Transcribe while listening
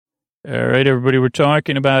All right, everybody, we're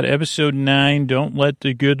talking about episode 9, Don't Let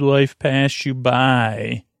the Good Life Pass You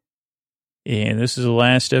By. And this is the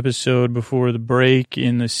last episode before the break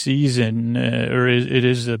in the season,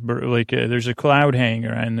 there's a cloud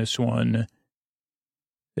hanger on this one.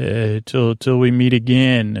 Till we meet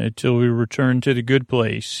again, till we return to the good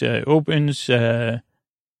place. Opens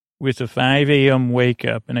with a 5 a.m. wake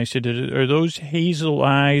up. And I said, are those hazel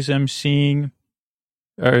eyes I'm seeing?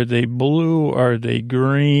 Are they blue? Are they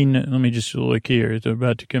green? Let me just look here. They're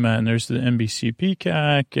about to come on. There's the NBC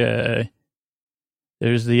Peacock.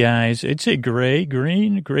 There's the eyes. It's a gray,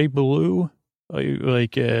 green, gray, blue,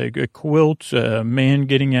 like a quilt, man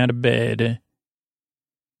getting out of bed.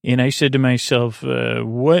 And I said to myself,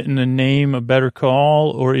 what in the name of Better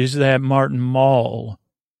Call, or is that Martin Mull?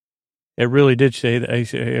 It really did say that.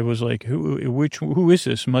 I was like, who is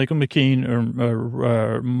this, Michael McKean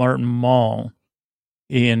or Martin Mull?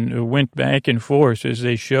 And went back and forth as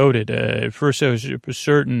they showed it. At first I was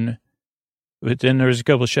certain, but then there was a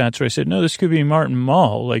couple of shots where I said, no, this could be Martin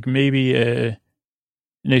Mull. Like maybe, and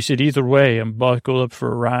they said, either way, I'm buckled up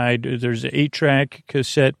for a ride. There's an 8-track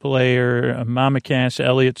cassette player, a Mama Cass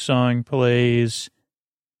Elliott song plays.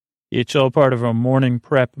 It's all part of a morning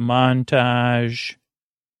prep montage.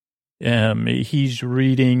 He's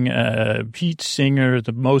reading Pete Singer,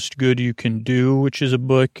 The Most Good You Can Do, which is a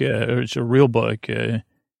book, it's a real book,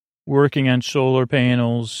 working on solar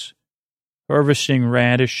panels, harvesting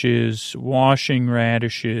radishes, washing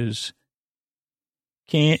radishes.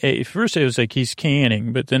 At first I was like, he's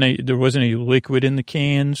canning, but then there wasn't any liquid in the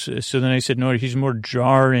cans. So then I said, no, he's more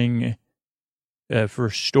jarring for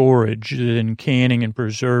storage than canning and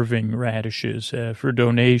preserving radishes for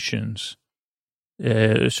donations.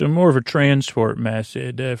 So more of a transport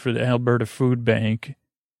method for the Alberta Food Bank.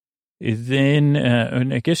 Then,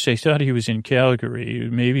 and I guess I thought he was in Calgary.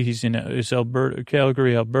 Maybe he's in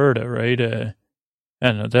Calgary, Alberta, right? I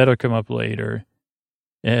don't know. That'll come up later.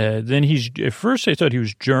 Then at first I thought he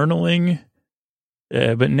was journaling,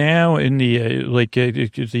 but now in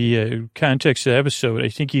the context of the episode, I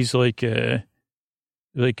think he's like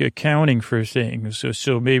accounting for things.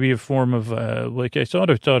 So maybe a form of, I thought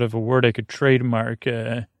of a word I could trademark,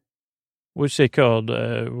 what's they called?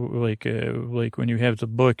 Like when you have the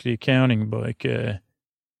book, the accounting book,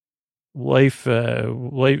 life,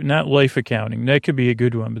 not life accounting. That could be a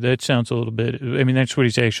good one, but that sounds a little bit, I mean, that's what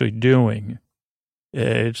he's actually doing.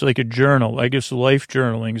 It's like a journal. I guess life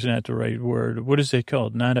journaling is not the right word. What is it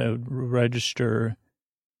called? Not a register.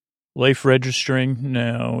 Life registering?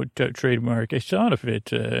 No, trademark. I thought of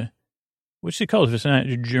it. What's it called? If it's not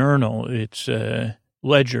a journal, it's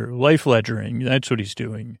ledger, life ledgering. That's what he's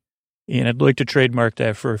doing. And I'd like to trademark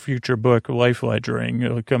that for a future book, Life Ledgering.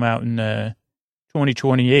 It'll come out in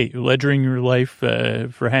 2028. Ledgering your life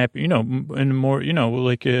for happy, and more,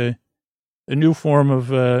 like a new form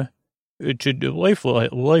of life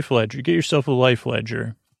ledger. Get yourself a life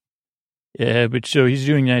ledger. Yeah, but so he's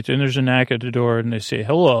doing that, and there's a knock at the door, and they say,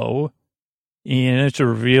 hello, and it's a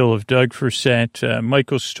reveal of Doug Forsett.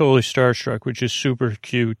 Michael's totally starstruck, which is super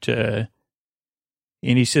cute, and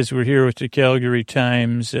he says, we're here with the Calgary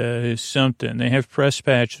Times, something. They have press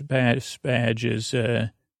badges,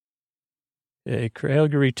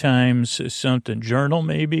 Calgary Times, something, journal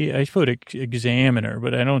maybe? I put Examiner,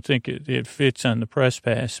 but I don't think it fits on the press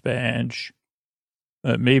pass badge.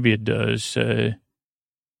 Maybe it does,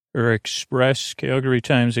 or Express, Calgary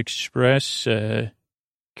Times Express,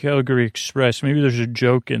 Calgary Express. Maybe there's a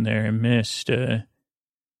joke in there I missed. And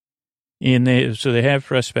they have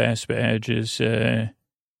press pass badges.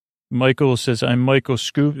 Michael says, I'm Michael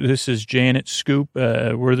Scoop. This is Janet Scoop.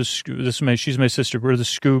 We're the she's my sister. We're the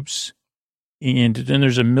Scoops. And then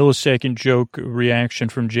there's a millisecond joke reaction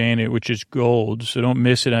from Janet, which is gold. So don't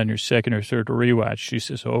miss it on your second or third rewatch. She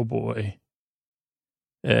says, oh boy.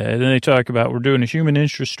 Then they talk about, we're doing a human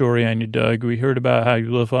interest story on you, Doug. We heard about how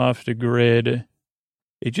you live off the grid.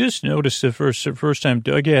 I just noticed the first time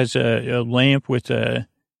Doug has a lamp with a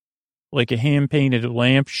hand-painted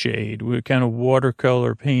lampshade, with kind of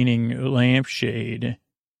watercolor painting lampshade,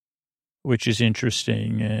 which is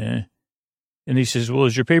interesting. And he says, well,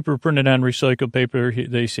 is your paper printed on recycled paper?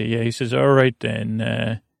 They say, yeah. He says, all right,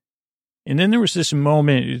 then. And then there was this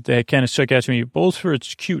moment that kind of stuck out to me, both for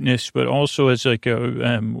its cuteness, but also as like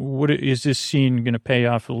what is this scene going to pay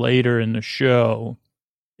off later in the show?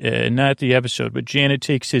 Not the episode, but Janet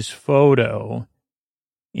takes his photo,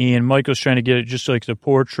 and Michael's trying to get it just like the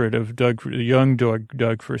portrait of young Doug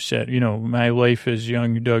Forsett. My life as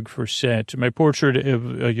young Doug Forsett. My portrait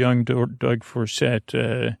of a young Doug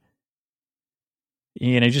Forsett.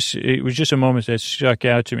 And it was just a moment that stuck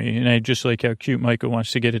out to me. And I just like how cute Michael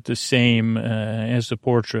wants to get it the same as the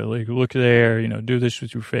portrait. Like, look there, do this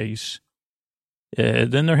with your face.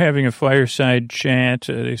 Then they're having a fireside chat.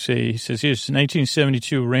 He says, here's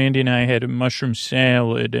 1972. Randy and I had a mushroom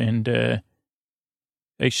salad, and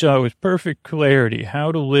I saw with perfect clarity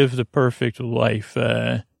how to live the perfect life.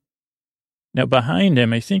 Now, behind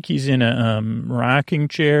him, I think he's in a rocking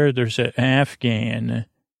chair. There's an Afghan,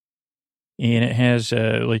 and it has,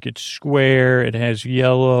 it's square. It has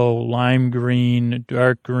yellow, lime green,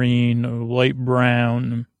 dark green, light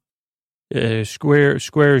brown,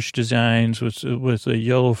 squarish designs with the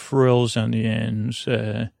yellow frills on the ends,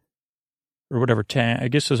 or whatever. I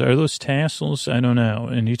guess are those tassels? I don't know.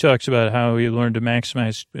 And he talks about how he learned to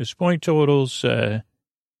maximize his point totals.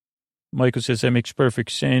 Michael says that makes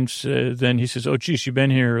perfect sense. Then he says, "Oh, geez, you've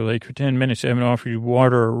been here like for 10 minutes. I haven't offered you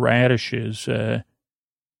water or radishes.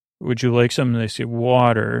 Would you like something?" They say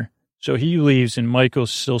water. So he leaves, and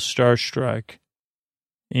Michael's still starstruck.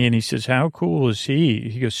 And he says, "How cool is he?"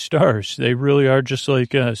 He goes, "Stars. They really are just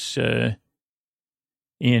like us." And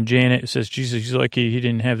Janet says, "Jesus, he's lucky he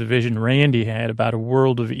didn't have the vision Randy had about a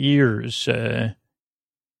world of ears."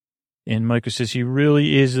 And Michael says, "He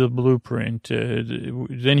really is the blueprint."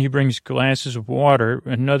 Then he brings glasses of water,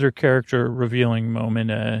 another character revealing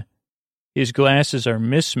moment. His glasses are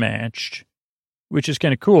mismatched, which is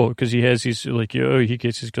kind of cool because he has these, he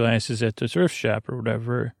gets his glasses at the thrift shop or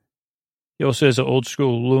whatever. He also has an old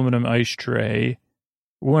school aluminum ice tray.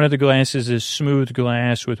 One of the glasses is smooth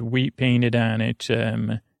glass with wheat painted on it.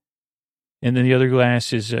 And then the other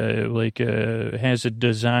glass is has a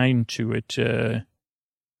design to it,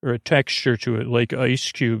 or a texture to it, like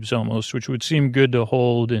ice cubes almost, which would seem good to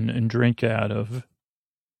hold and drink out of.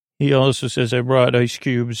 He also says, "I brought ice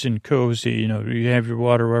cubes and cozy, you have your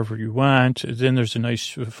water wherever you want." Then there's a nice,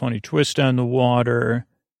 funny twist on the water.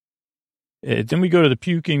 Then we go to the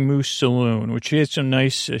Puking Moose Saloon, which has some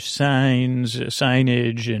nice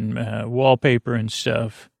signage and wallpaper and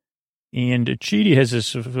stuff. And Chidi has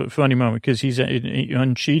this funny moment because he's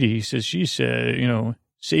on Chidi. He says, "She's,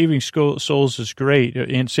 saving souls is great,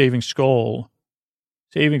 and saving souls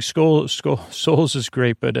is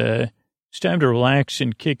great, but it's time to relax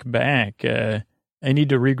and kick back. I need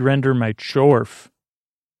to re-render my chorf."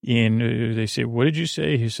 And they say, "What did you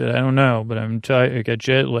say?" He said, "I don't know, but I'm tired. I got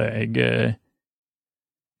jet lag."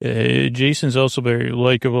 Jason's also very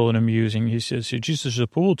likable and amusing. He says, "Hey, Jesus, there's a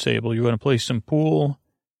pool table. You want to play some pool?"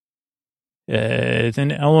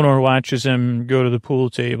 Then Eleanor watches him go to the pool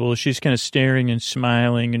table. She's kind of staring and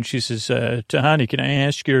smiling, and she says, "Tahani, can I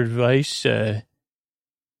ask your advice?" And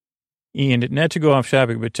not to go off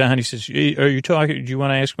topic, but Tahani says, "Are you talking? Do you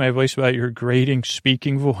want to ask my advice about your grating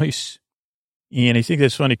speaking voice?" And I think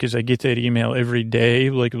that's funny because I get that email every day,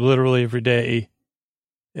 like literally every day.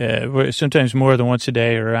 Sometimes more than once a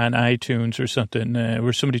day, or on iTunes or something,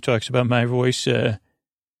 where somebody talks about my voice.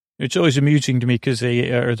 It's always amusing to me because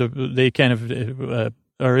they kind of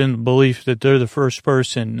are in the belief that they're the first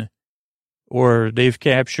person, or they've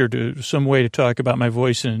captured some way to talk about my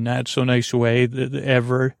voice in a not so nice way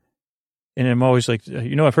ever. And I'm always like,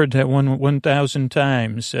 I've heard that 1,000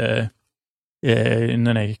 times. And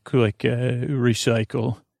then I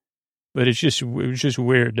recycle. But it's just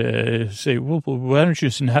weird to say, well, why don't you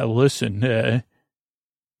just not listen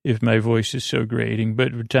if my voice is so grating?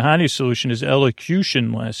 But Tahani's solution is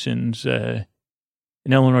elocution lessons. And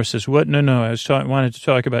Eleanor says, "What? No, I wanted to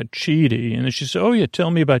talk about Chidi." And then she says, "Oh, yeah,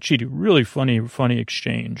 tell me about Chidi." Really funny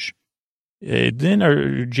exchange.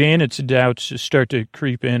 Then Janet's doubts start to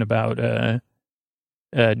creep in about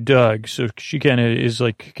Doug. So she kind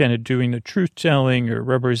of doing the truth telling or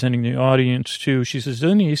representing the audience too. She says,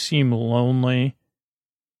 "Doesn't he seem lonely?"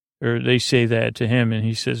 Or they say that to him, and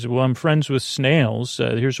he says, "Well, I'm friends with snails.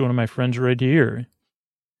 Here's one of my friends right here."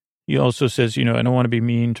 He also says, "I don't want to be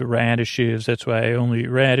mean to radishes. That's why I only eat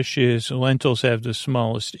radishes. Lentils have the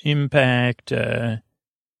smallest impact."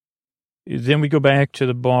 Then we go back to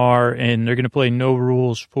the bar, and they're going to play no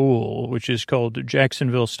rules pool, which is called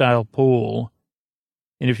Jacksonville style pool.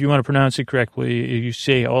 And if you want to pronounce it correctly, you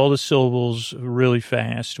say all the syllables really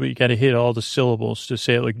fast, but you got to hit all the syllables to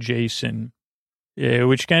say it like Jason,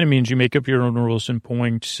 which kind of means you make up your own rules and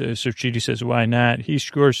points. So Chidi says, "Why not?" He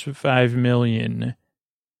scores $5 million.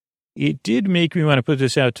 It did make me want to put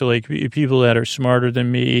this out to people that are smarter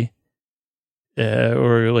than me,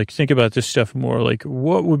 or think about this stuff more.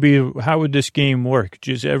 How would this game work?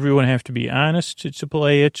 Does everyone have to be honest to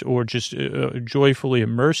play it, or just joyfully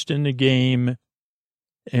immersed in the game?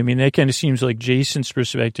 I mean, that kind of seems like Jason's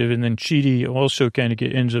perspective, and then Chidi also kind of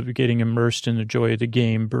ends up getting immersed in the joy of the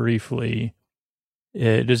game briefly.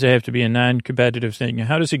 Does it have to be a non-competitive thing?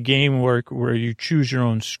 How does a game work where you choose your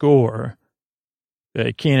own score?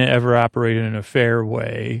 Can it ever operate in a fair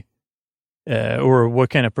way? Or what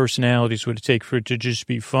kind of personalities would it take for it to just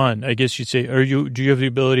be fun? I guess you'd say, do you have the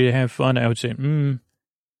ability to have fun? I would say,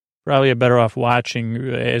 probably a better off watching,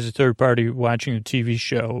 as a third party, watching a TV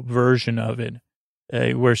show version of it,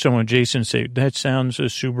 where someone, Jason, say, that sounds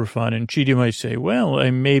super fun. And Chidi might say, well,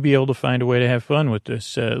 I may be able to find a way to have fun with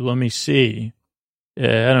this. Let me see.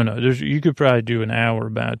 I don't know. You could probably do an hour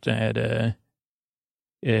about that.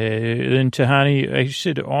 Then Tahani, I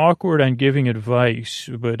said awkward on giving advice,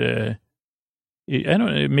 but I don't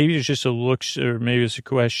know. Maybe it's just a looks or maybe it's a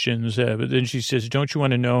questions. But then she says, don't you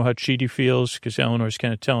want to know how Chidi feels? Because Eleanor's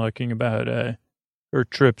kind of talking about her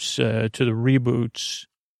trips to the reboots.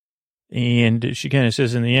 And she kind of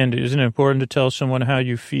says in the end, isn't it important to tell someone how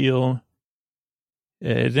you feel?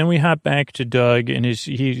 Then we hop back to Doug, and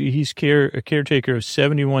he's a caretaker of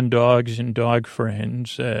 71 dogs and dog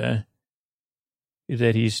friends that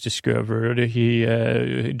he's discovered.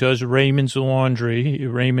 He does Raymond's laundry.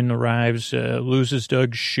 Raymond arrives, loses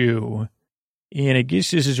Doug's shoe. And I guess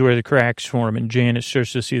this is where the cracks form, and Janet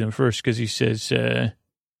starts to see them first because he says,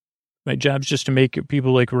 my job's just to make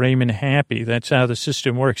people like Raymond happy. That's how the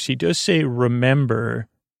system works. He does say remember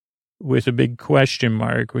with a big question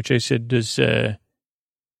mark, which I said, is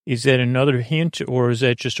that another hint, or is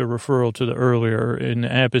that just a referral to the earlier in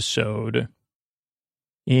the episode?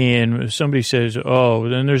 And somebody says, oh,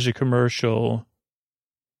 then there's a commercial.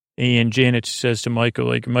 And Janet says to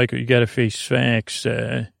Michael, Michael, you got to face facts.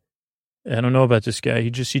 I don't know about this guy.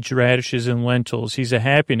 He just eats radishes and lentils. He's a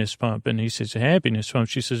happiness pump. And he says, a happiness pump.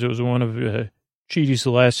 She says it was one of Chidi's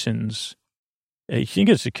lessons. I think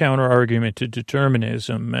it's a counter argument to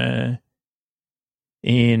determinism.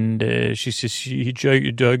 And she says,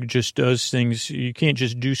 Doug just does things. You can't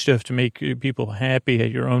just do stuff to make people happy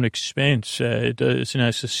at your own expense. It's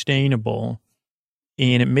not sustainable.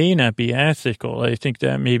 And it may not be ethical. I think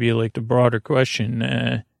that may be like the broader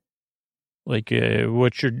question.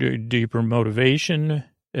 What's your deeper motivation?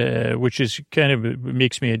 Which is kind of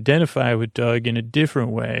makes me identify with Doug in a different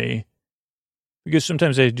way. Because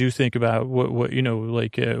sometimes I do think about what when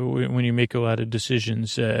you make a lot of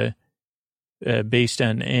decisions, based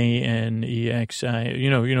on ANEXI, you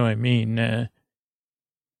know what I mean?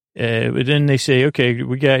 But then they say, okay,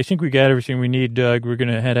 I think we got everything we need, Doug. We're going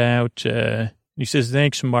to head out. He says,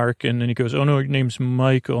 thanks, Mark. And then he goes, oh no, your name's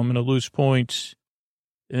Michael. I'm going to lose points.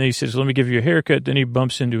 And then he says, let me give you a haircut. Then he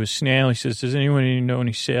bumps into a snail. He says, does anyone know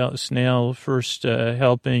any snail first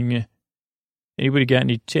helping? Anybody got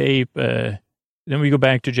any tape? Then we go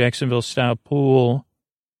back to Jacksonville style pool.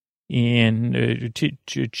 And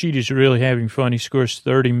Chidi's really having fun. He scores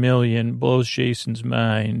 30 million, blows Jason's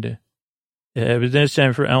mind. But then it's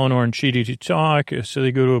time for Eleanor and Chidi to talk. So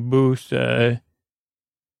they go to a booth, and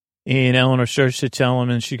Eleanor starts to tell him,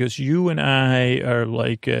 and she goes, you and I are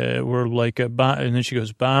we're like and then she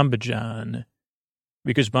goes, Bomba John,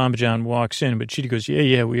 because Bomba John walks in. But Chidi goes,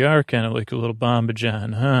 yeah, we are kind of like a little Bomba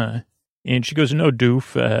John, huh? And she goes, no,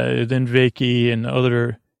 doof. Then Vicky and the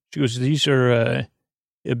other, she goes, these are,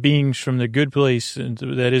 beings from the good place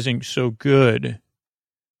that isn't so good.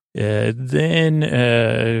 Then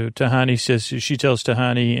Tahani says, she tells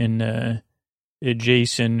Tahani and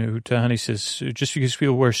Jason, who Tahani says, just because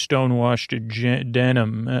people wear stonewashed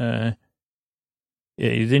denim.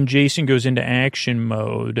 Then Jason goes into action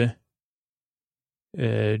mode.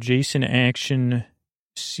 Jason action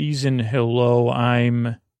season, hello,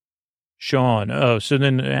 I'm Sean. Oh, so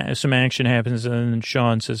then some action happens, and then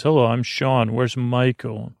Sean says, hello, I'm Sean. Where's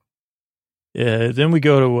Michael? Then we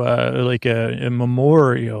go to a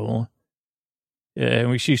memorial. And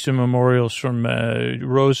we see some memorials from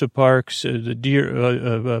Rosa Parks, the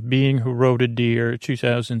deer, a being who rode a deer,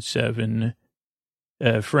 2007.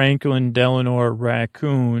 Franklin Delano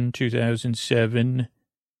Raccoon, 2007.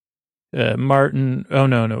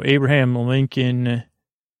 Abraham Lincoln,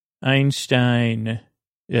 Einstein,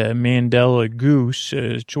 Mandela Goose,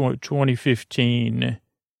 2015.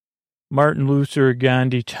 Martin Luther,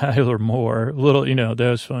 Gandhi, Tyler Moore. That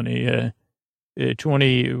was funny.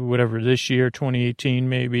 2018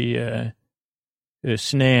 maybe.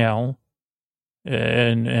 Snail.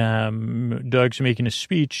 And Doug's making a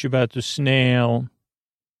speech about the snail.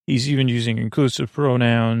 He's even using inclusive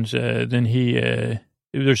pronouns. Then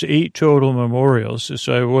there's 8 total memorials.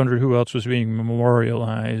 So I wondered who else was being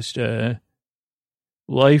memorialized.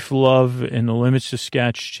 Life, love, and the limits of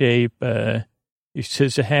Scotch tape. He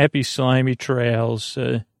says, happy, slimy trails.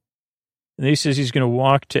 And he says he's going to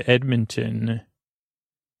walk to Edmonton.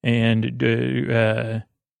 And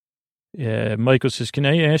Michael says, can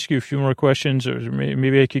I ask you a few more questions, or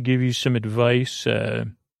maybe I could give you some advice?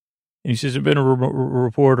 And he says, I've been a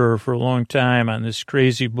reporter for a long time on this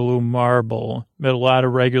crazy blue marble, met a lot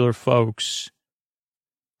of regular folks,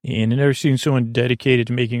 and I've never seen someone dedicated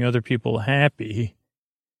to making other people happy.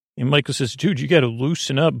 And Michael says, dude, you got to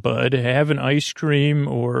loosen up, bud. Have an ice cream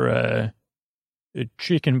or a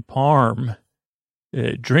chicken parm.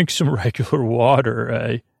 Drink some regular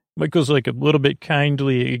water. Michael's like a little bit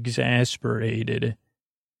kindly exasperated.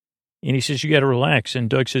 And he says, you got to relax. And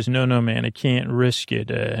Doug says, no, man, I can't risk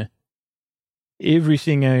it.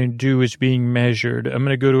 Everything I do is being measured. I'm going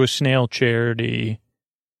to go to a snail charity.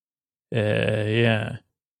 Yeah.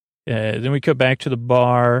 Then we cut back to the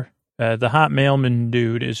bar. The hot mailman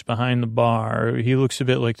dude is behind the bar. He looks a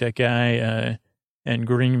bit like that guy in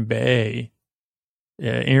Green Bay.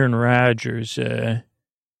 Aaron Rodgers. Then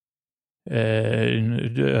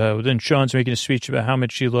Sean's making a speech about how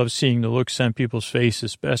much he loves seeing the looks on people's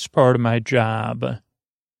faces. Best part of my job.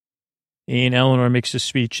 And Eleanor makes a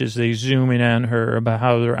speech as they zoom in on her about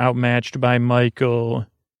how they're outmatched by Michael.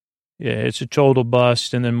 Yeah, it's a total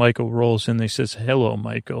bust. And then Michael rolls in. They says, hello,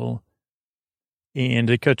 Michael. And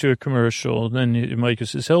they cut to a commercial. Then Michael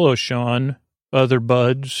says, hello, Sean. Other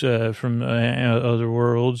buds from other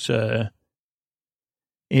worlds. And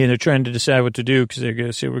they're trying to decide what to do because they're going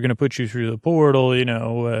to say, we're going to put you through the portal. You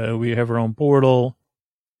know, we have our own portal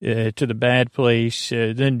to the bad place.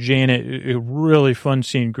 Then Janet, a really fun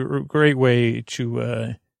scene, great way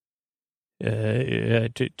to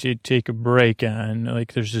take a break on.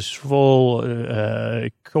 Like there's this full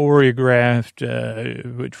choreographed,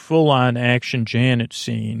 full-on action Janet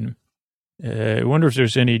scene. I wonder if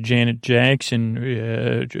there's any Janet Jackson,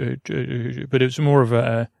 but it's more of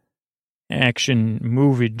a action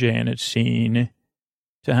movie Janet scene.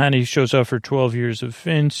 Tahani shows off her 12 years of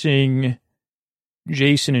fencing.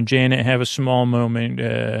 Jason and Janet have a small moment.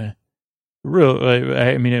 It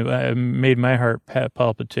made my heart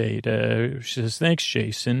palpitate. She says, thanks,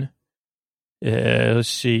 Jason. Let's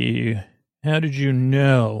see. How did you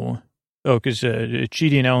know? Oh, because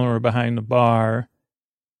Chidi and Eleanor are behind the bar.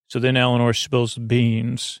 So then Eleanor spills the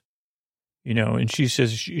beans, you know, and she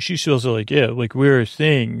says, she spills it like, yeah, like we're a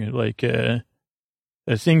thing, like a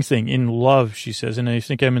thing in love, she says. And I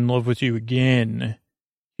think I'm in love with you again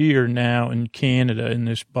here now in Canada in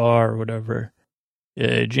this bar or whatever.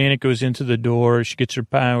 Janet goes into the door. She gets her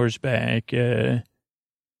powers back. Then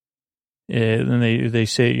they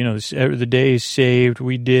say, you know, the day is saved.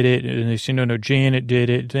 We did it. And they say, no, Janet did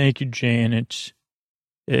it. Thank you, Janet.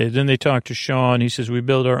 Then they talk to Sean. He says, we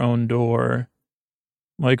build our own door.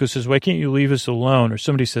 Michael says, why can't you leave us alone? Or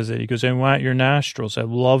somebody says that. He goes, I want your nostrils. I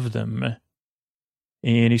love them.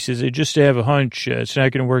 And he says, I just have a hunch. It's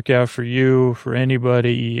not going to work out for you, for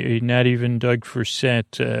anybody, not even Doug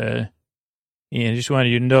Forsett. And I just wanted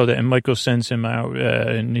you to know that. And Michael sends him out,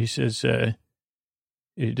 and he says, don't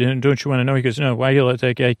you want to know? He goes, no, why do you let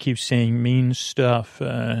that guy keep saying mean stuff?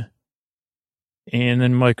 And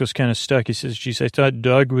then Michael's kind of stuck. He says, geez, I thought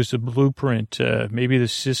Doug was the blueprint. Maybe the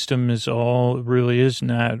system really is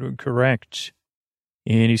not correct.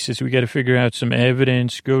 And he says, we got to figure out some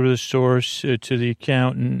evidence, go to the source, to the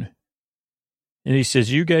accountant. And he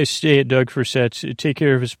says, you guys stay at Doug Forsett's, take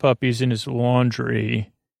care of his puppies and his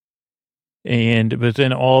laundry. But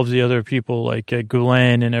then all of the other people like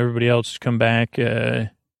Glenn and everybody else come back into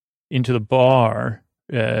the bar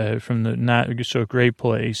from the not so great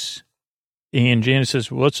place. And Janet says,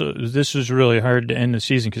 this is really hard to end the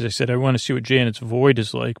season because I said, I want to see what Janet's void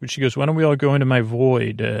is like. But she goes, why don't we all go into my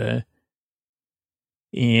void?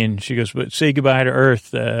 And she goes, but say goodbye to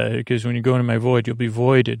Earth because when you go into my void, you'll be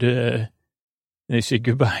voided. And they say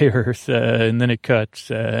goodbye, Earth. And then it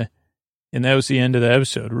cuts. And that was the end of the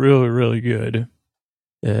episode. Really, really good.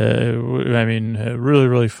 Really,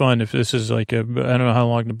 really fun. If this is like I don't know how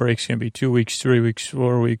long the break's going to be, 2 weeks, 3 weeks,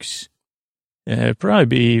 4 weeks. Probably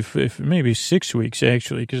be maybe 6 weeks,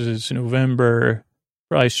 actually, because it's November.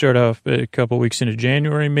 Probably start off a couple weeks into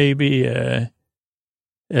January, maybe.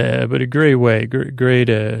 But a great way, great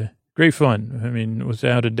fun. I mean,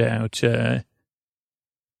 without a doubt.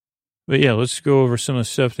 But yeah, let's go over some of the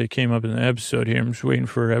stuff that came up in the episode here. I'm just waiting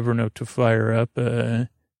for Evernote to fire up.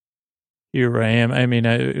 Here I am. I mean,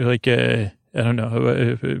 I don't know.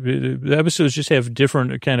 The episodes just have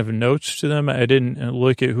different kind of notes to them. I didn't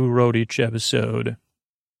look at who wrote each episode.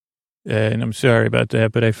 And I'm sorry about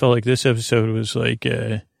that, but I felt like this episode was like,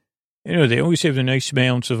 they always have a nice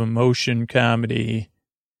balance of emotion, comedy.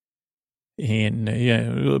 And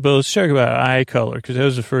but let's talk about eye color, because that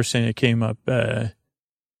was the first thing that came up,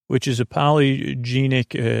 which is a polygenic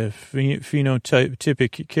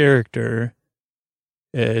phenotypic character.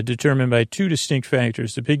 determined by two distinct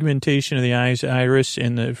factors: the pigmentation of the eye's iris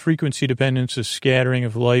and the frequency dependence of scattering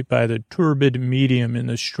of light by the turbid medium in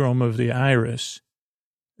the stroma of the iris,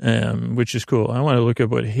 which is cool. I want to look up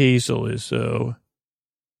what hazel is, though.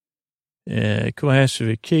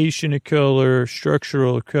 Classification of color,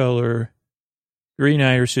 structural color. Green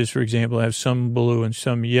irises, for example, have some blue and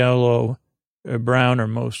some yellow. Brown are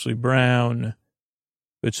mostly brown,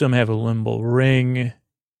 but some have a limbal ring.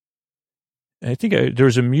 I think there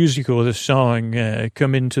was a musical with a song,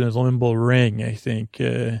 Come Into the Limbal Ring, I think.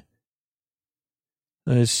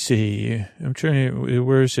 Let's see. I'm trying to,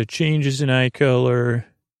 where's the changes in eye color?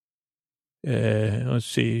 Let's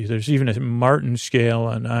see. There's even a Martin scale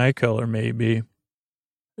on eye color, maybe.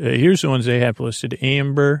 Here's the ones they have listed.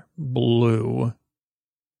 Amber, blue.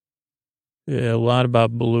 A lot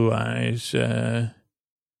about blue eyes.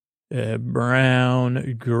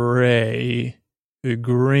 Brown, gray,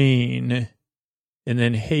 green, and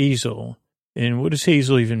then hazel. And what does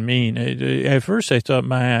hazel even mean? At first I thought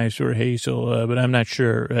my eyes were hazel, but I'm not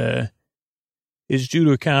sure. It's due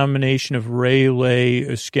to a combination of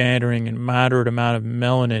Rayleigh scattering and moderate amount of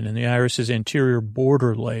melanin in the iris's anterior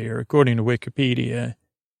border layer, according to Wikipedia.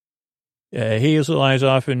 Hazel eyes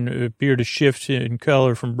often appear to shift in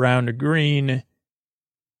color from brown to green,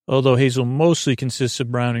 although hazel mostly consists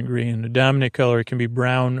of brown and green. The dominant color can be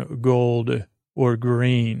brown, gold, or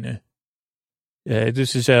green.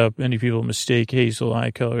 This is how many people mistake hazel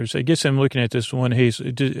eye colors. I guess I'm looking at this one hazel.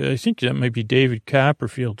 I think that might be David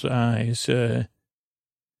Copperfield's eyes.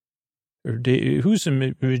 Who's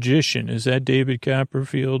the magician? Is that David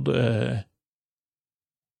Copperfield?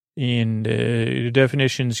 And the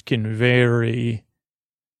definitions can vary.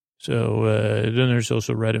 So then there's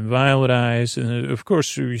also red and violet eyes. And of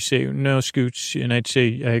course, we say, no, Scoots, and I'd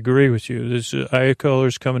say, I agree with you. This eye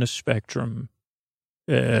colors come in a spectrum.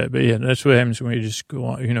 But yeah, that's what happens when you just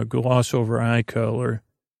gloss over eye color.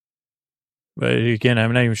 But again,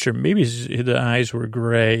 I'm not even sure. Maybe the eyes were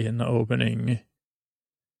gray in the opening.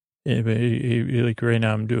 Yeah, but like right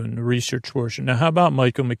now I'm doing the research portion. Now, how about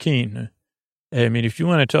Michael McKean? I mean, if you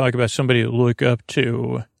want to talk about somebody to look up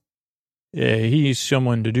to, he's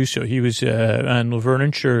someone to do so. He was on Laverne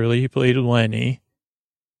and Shirley. He played Lenny.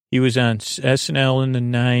 He was on SNL in the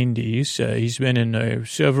 90s. He's been in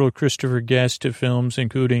several Christopher Guest films,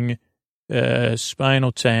 including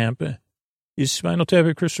Spinal Tap. Is Spinal Tap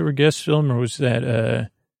a Christopher Guest film, or was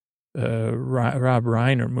that Rob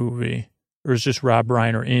Reiner movie? Or is just Rob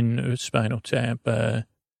Reiner in Spinal Tap?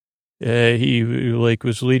 He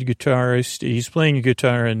was lead guitarist. He's playing a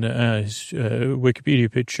guitar in his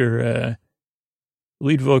Wikipedia picture.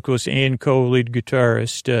 Lead vocalist and co-lead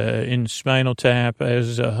guitarist in Spinal Tap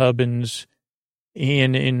as Hubbins,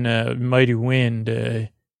 and in Mighty Wind.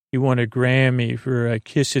 He won a Grammy for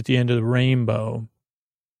Kiss at the End of the Rainbow,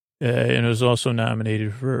 and was also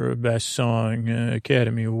nominated for Best Song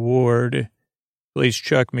Academy Award. Plays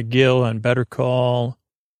Chuck McGill on Better Call.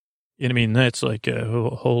 And I mean, that's like a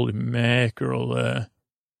holy mackerel.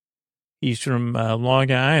 He's from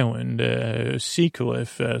Long Island,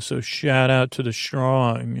 Seacliff, so shout out to the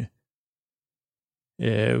Strong.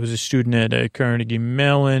 Was a student at Carnegie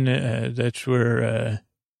Mellon. That's where,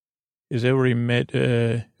 is that where he met,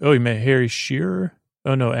 he met Harry Shearer?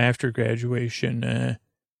 Oh, no, after graduation.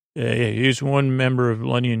 He was one member of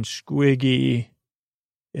Lenny and Squiggy.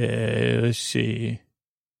 Let's see.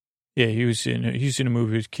 Yeah, he's in a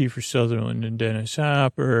movie with Kiefer Sutherland and Dennis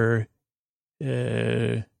Hopper.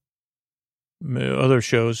 Other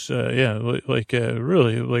shows, really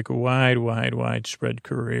like a widespread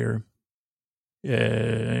career.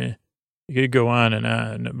 You could go on and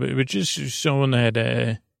on, but just someone that,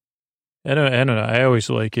 I don't know. I always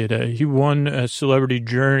like it. He won Celebrity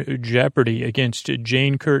Jeopardy against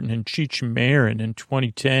Jane Curtin and Cheech Marin in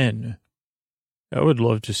 2010. I would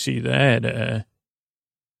love to see that.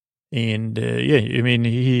 I mean,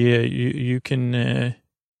 you can,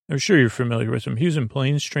 I'm sure you're familiar with him. He was in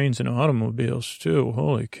Planes, Trains, and Automobiles, too.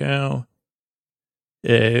 Holy cow.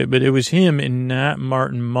 But it was him and not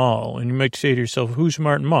Martin Mull. And you might say to yourself, who's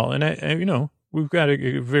Martin Mull? And we've got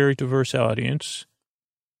a very diverse audience.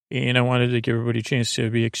 And I wanted to give everybody a chance to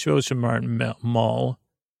be exposed to Martin Mull.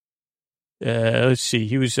 Let's see.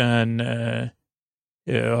 He was on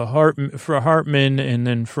Hartman, and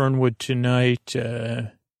then Fernwood Tonight,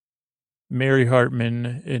 Mary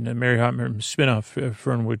Hartman, in the Mary Hartman spinoff,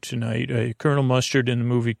 Fernwood Tonight, Colonel Mustard in the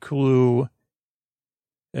movie Clue.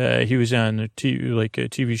 He was on the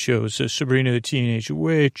TV shows, Sabrina the Teenage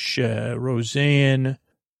Witch, Roseanne,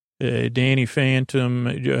 Danny Phantom,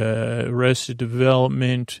 Arrested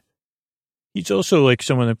Development. He's also like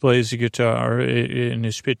someone that plays the guitar in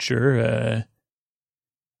his picture.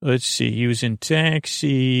 Let's see. He was in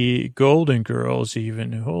Taxi, Golden Girls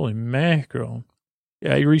even. Holy mackerel.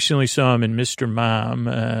 Yeah, I recently saw him in Mr. Mom,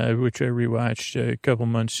 which I rewatched a couple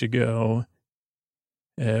months ago.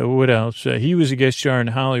 What else? He was a guest star in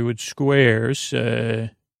Hollywood Squares. Let's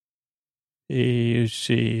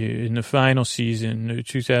see, in the final season,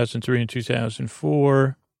 2003 and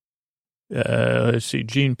 2004. Let's see,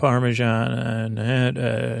 Gene Parmesan on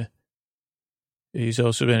that. He's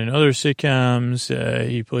also been in other sitcoms.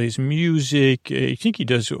 He plays music. I think he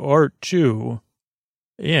does art, too.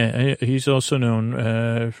 Yeah, he's also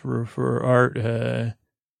known for art,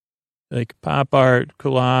 like pop art,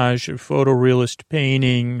 collage, photorealist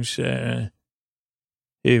paintings.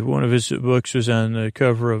 One of his books was on the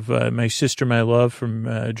cover of My Sister, My Love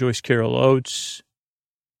from Joyce Carol Oates.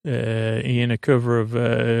 And a cover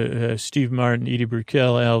of Steve Martin, Edie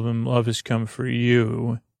Brickell album, Love Has Come For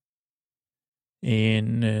You.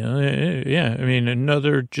 And, yeah, I mean,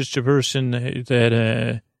 another, just a person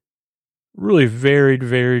that really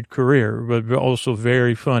varied career, but also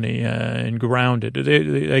very funny and grounded.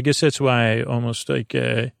 I guess that's why I almost like,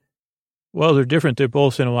 well, they're different. They're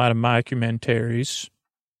both in a lot of mockumentaries.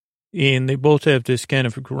 And they both have this kind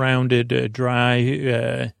of grounded,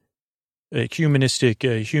 dry, humanistic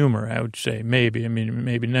humor, I would say. Maybe. I mean,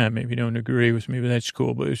 maybe not. Maybe you don't agree with me, but that's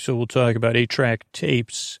cool. But so we'll talk about 8-track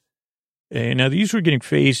tapes. Now, these were getting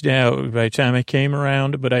phased out by the time I came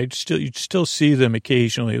around, but you'd still see them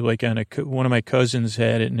occasionally, like on one of my cousins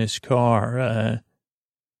had it in his car.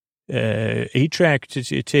 8-track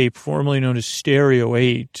tape, formerly known as Stereo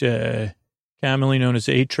 8, commonly known as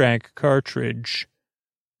 8-track cartridge,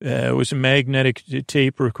 was a magnetic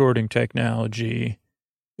tape recording technology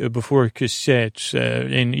before cassettes,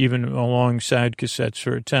 and even alongside cassettes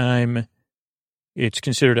for a time. It's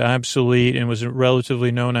considered obsolete and was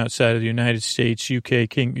relatively known outside of the United States, UK,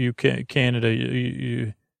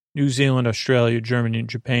 Canada, New Zealand, Australia, Germany, and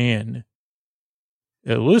Japan.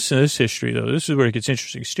 Listen to this history, though. This is where it gets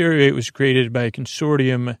interesting. Stereo 8 was created by a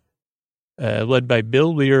consortium led by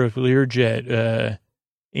Bill Lear of Learjet,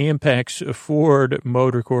 Ampex, Ford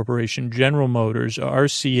Motor Corporation, General Motors,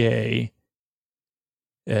 RCA,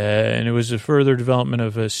 and it was a further development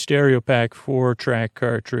of a Stereopack 4-track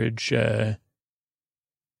cartridge,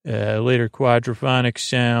 later quadraphonic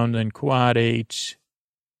sound, then quad 8.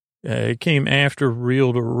 It came after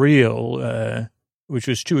reel-to-reel, which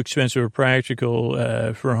was too expensive or practical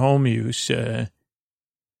for home use.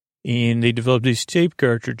 And they developed these tape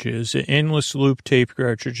cartridges, an endless loop tape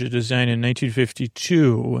cartridge designed in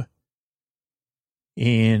 1952.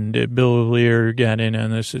 And Bill Lear got in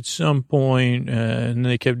on this at some point, and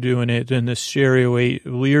they kept doing it. Then the Stereo 8,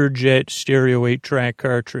 Learjet Stereo 8-track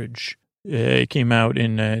cartridge. It came out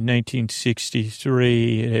in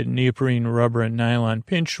 1963. It had neoprene, rubber, and nylon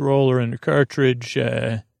pinch roller in the cartridge.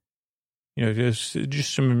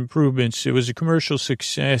 Just some improvements. It was a commercial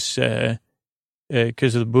success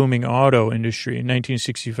because of the booming auto industry. In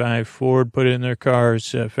 1965, Ford put it in their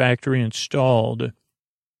cars, factory installed.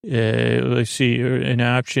 Let's see, an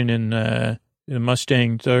option in the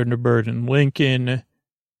Mustang, Thunderbird, and Lincoln.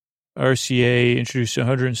 RCA introduced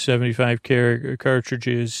 175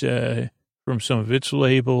 cartridges from some of its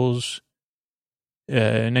labels.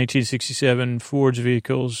 In 1967, Ford's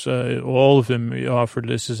vehicles, all of them offered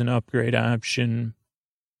this as an upgrade option.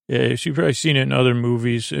 You've probably seen it in other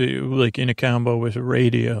movies, like in a combo with a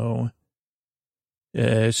radio.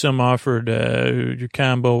 Some offered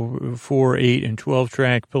combo 4, 8, and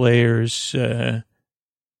 12-track players.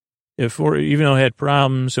 Even though it had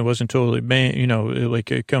problems, it wasn't totally banned,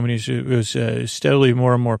 like companies, it was steadily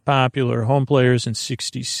more and more popular. Home players in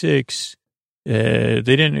 66.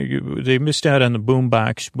 They missed out on the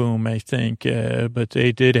boombox boom, I think, but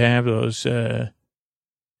they did have those,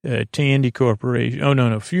 Tandy Corporation. Oh,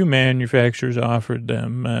 no, a few manufacturers offered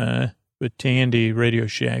them, but Tandy, Radio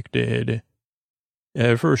Shack did.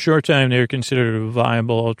 For a short time, they were considered a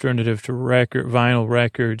viable alternative to vinyl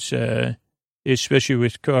records, especially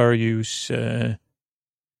with car use.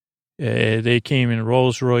 They came in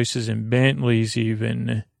Rolls Royces and Bentleys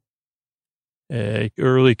even.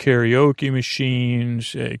 Early karaoke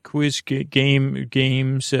machines, quiz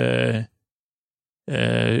games. But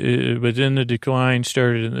then the decline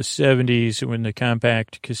started in the 70s when the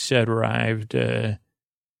compact cassette arrived.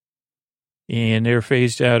 And they were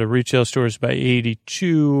phased out of retail stores by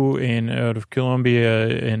 82 and out of Columbia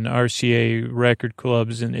and RCA record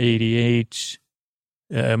clubs in 88.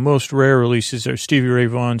 Most rare releases are Stevie Ray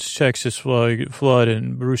Vaughan's Texas Flood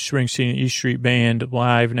and Bruce Springsteen E Street Band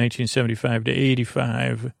live 1975 to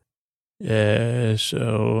 85.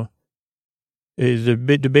 So The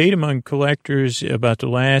debate among collectors about the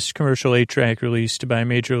last commercial 8-track released by a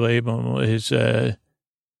major label is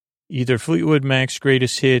either Fleetwood Mac's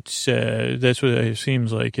greatest hits, that's what it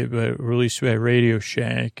seems like, released by Radio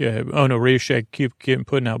Shack. Radio Shack keep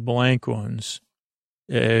putting out blank ones.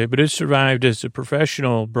 But it survived as a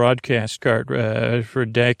professional broadcast card for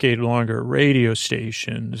a decade longer radio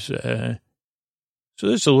stations. So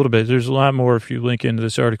there's a little bit. There's a lot more if you link into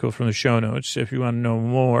this article from the show notes if you want to know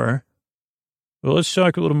more. Well, let's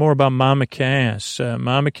talk a little more about Mama Cass.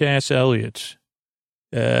 Mama Cass Elliott.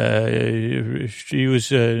 She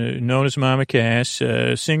was known as Mama Cass,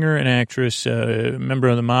 singer and actress, member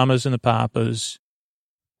of the Mamas and the Papas.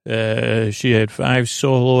 She had 5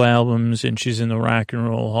 solo albums, and she's in the Rock and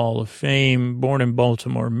Roll Hall of Fame. Born in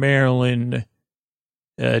Baltimore, Maryland.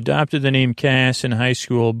 Adopted the name Cass in high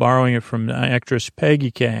school, borrowing it from actress Peggy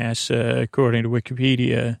Cass, according to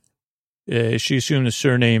Wikipedia. She assumed the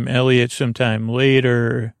surname Elliott sometime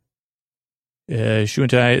later. She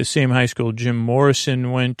went to the same high school Jim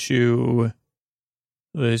Morrison went to.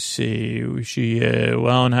 Let's see.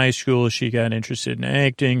 While in high school, she got interested in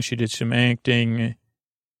acting. She did some acting.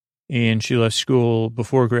 And she left school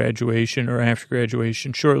before graduation or after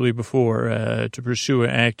graduation, shortly before, to pursue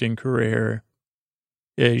an acting career.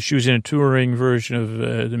 She was in a touring version of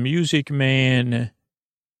The Music Man.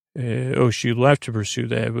 She left to pursue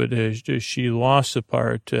that, but she lost the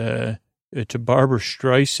part to Barbara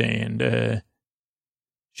Streisand.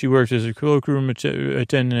 She worked as a cloakroom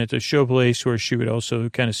attendant at the showplace where she would also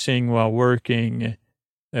kind of sing while working.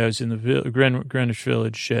 That was in the Greenwich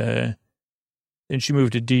Village. Then she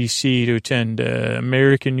moved to D.C. to attend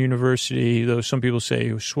American University, though some people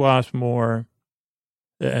say Swarthmore,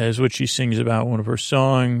 is what she sings about one of her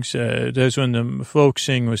songs. That's when the folk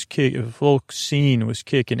scene was kicking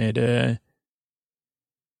it.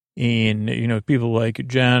 And, people like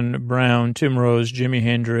John Brown, Tim Rose, Jimi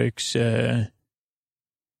Hendrix, and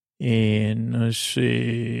let's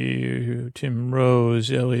see, Tim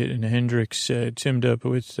Rose, Elliott, and Hendrix teamed up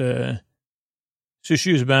with, so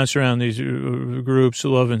she was bouncing around these groups,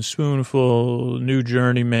 Love and Spoonful, New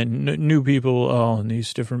Journeymen, new people, all in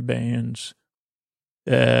these different bands.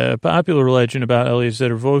 Popular legend about Elliott is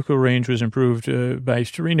that her vocal range was improved by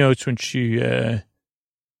 3 notes when she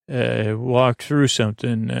walked through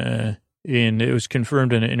something, and it was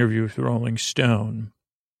confirmed in an interview with Rolling Stone.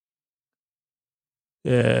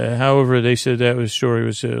 However, they said that story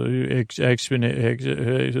was a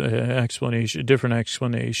different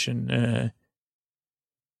explanation.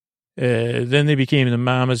 Then they became the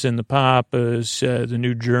Mamas and the Papas, the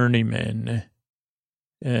New Journeymen.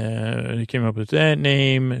 They came up with that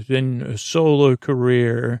name. Then a solo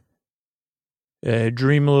career.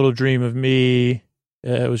 Dream a Little Dream of Me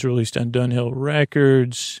was released on Dunhill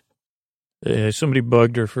Records. Somebody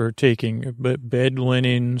bugged her for taking bed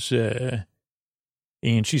linens.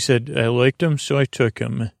 And she said, I liked them, so I took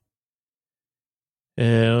them.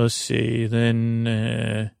 Let's see.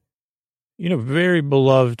 Then, very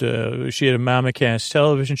beloved. She had a Mama Cass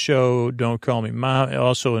television show, Don't Call Me Mom.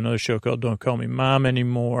 Also another show called Don't Call Me Mom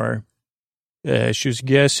Anymore. She was a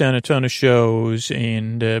guest on a ton of shows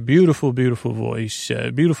and beautiful, beautiful voice,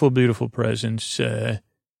 beautiful, beautiful presence.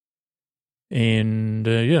 And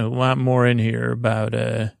a lot more in here about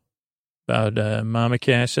Mama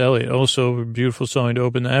Cass Elliott. Also, a beautiful song to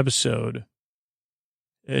open the episode.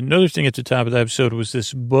 Another thing at the top of the episode was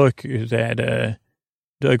this book that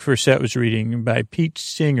Doug Fursett was reading by Pete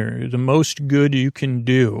Singer, The Most Good You Can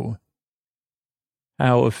Do.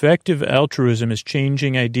 How Effective Altruism is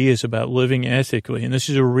Changing Ideas About Living Ethically. And this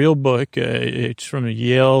is a real book. It's from the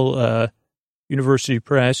Yale University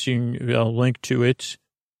Press. I'll link to it.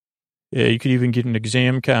 You could even get an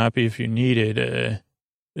exam copy if you need it.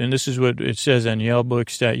 And this is what it says on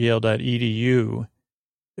yalebooks.yale.edu.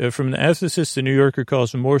 From the ethicist, the New Yorker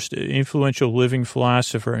calls the most influential living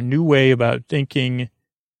philosopher, a new way about thinking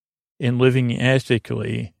and living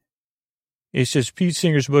ethically. It says Pete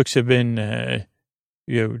Singer's books have been,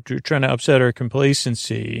 trying to upset our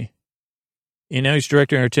complacency. And now he's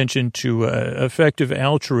directing our attention to effective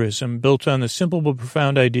altruism built on the simple but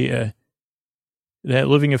profound idea that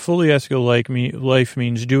living a fully ethical life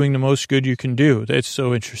means doing the most good you can do. That's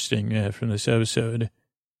so interesting from this episode.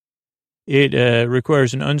 It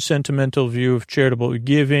requires an unsentimental view of charitable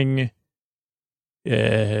giving. How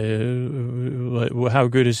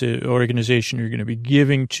good is the organization you're going to be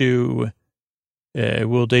giving to?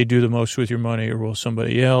 Will they do the most with your money or will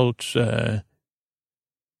somebody else? It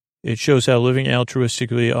shows how living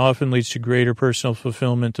altruistically often leads to greater personal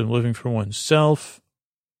fulfillment than living for oneself.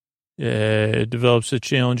 It develops the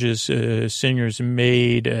challenges Singer's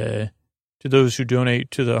made to those who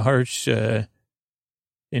donate to the Hearts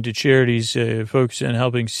into charities focused on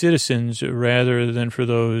helping citizens rather than for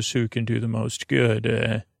those who can do the most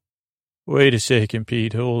good. Wait a second,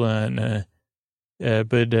 Pete. Hold on. Yeah,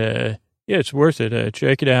 it's worth it.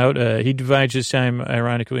 Check it out. He divides his time,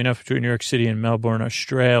 ironically enough, between New York City and Melbourne,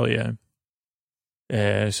 Australia.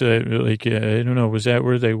 I don't know, was that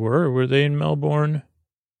where they were? Were they in Melbourne?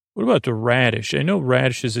 What about the radish? I know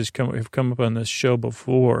radishes have come up on this show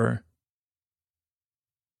before.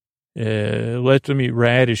 Let them eat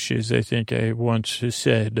radishes, I think I once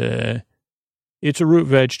said. It's a root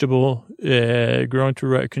vegetable,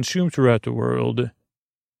 consumed throughout the world.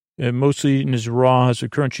 Mostly eaten as raw as a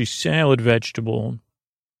crunchy salad vegetable.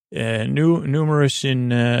 Numerous in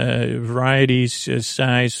varieties,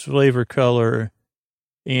 size, flavor, color,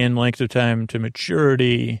 and length of time to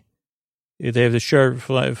maturity. They have the sharp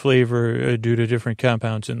flavor due to different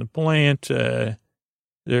compounds in the plant.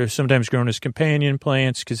 They're sometimes grown as companion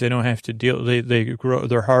plants because they don't have to they grow,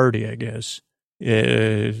 they're hardy, I guess.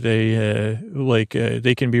 They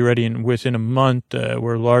can be ready within a month,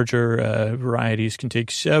 where larger varieties can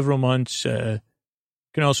take several months. Can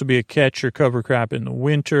also be a catch or cover crop in the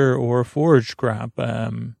winter or a forage crop.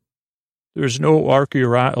 There's no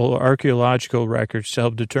archaeological records to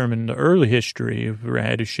help determine the early history of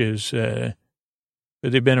radishes, but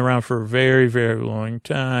they've been around for a very, very long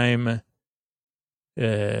time.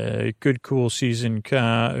 Good, cool season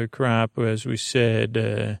crop, as we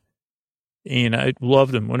said. And I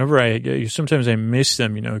love them. Sometimes I miss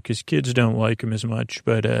them, because kids don't like them as much.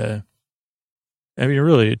 But,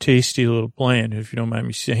 really a tasty little plant, if you don't mind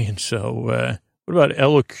me saying so. What about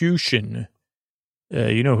elocution?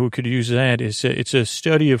 Who could use that? It's a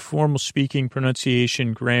study of formal speaking,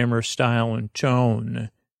 pronunciation, grammar, style, and tone.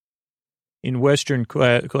 In Western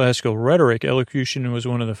classical rhetoric, elocution was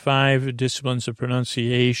one of the 5 disciplines of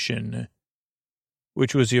pronunciation,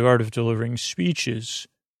 which was the art of delivering speeches.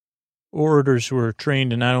 Orators were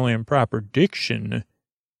trained not only in proper diction,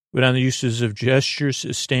 but on the uses of gestures,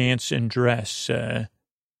 stance, and dress.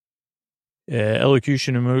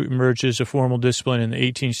 Elocution emerged as a formal discipline in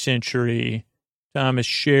the 18th century. Thomas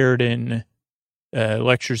Sheridan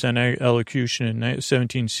lectures on elocution in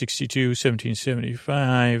 1762,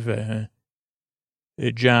 1775.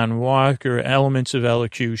 John Walker, Elements of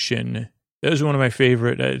Elocution. That was one of my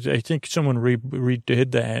favorite. I think someone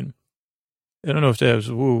redid that. I don't know if that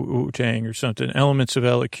was Wu-Tang or something. Elements of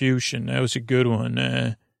Elocution. That was a good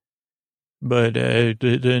one. But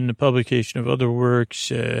in the publication of other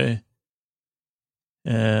works,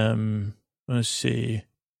 let's see.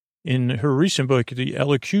 In her recent book, The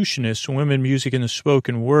Elocutionist, Women, Music, and the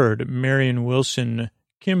Spoken Word, Marion Wilson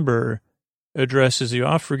Kimber addresses the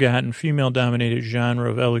oft-forgotten female-dominated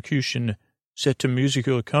genre of elocution set to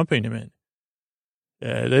musical accompaniment.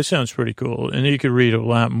 That sounds pretty cool. And you could read a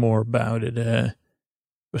lot more about it.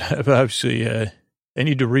 But obviously, I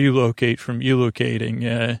need to relocate from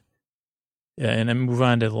elocating, and then move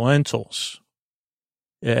on to lentils,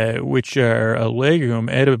 which are a legume,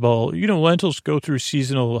 edible. Lentils go through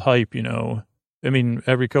seasonal hype,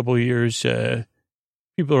 every couple of years,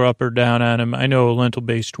 people are up or down on them. I know a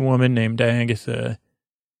lentil-based woman named Agatha.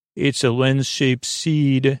 It's a lens-shaped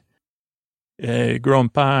seed, grown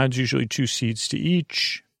pods, usually 2 seeds to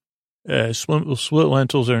each. Split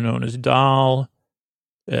lentils are known as dal.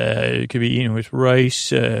 It can be eaten with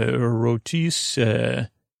rice or rotis.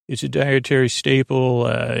 It's a dietary staple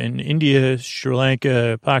in India, Sri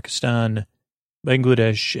Lanka, Pakistan,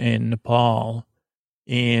 Bangladesh, and Nepal.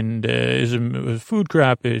 And as a food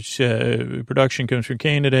crop, its production comes from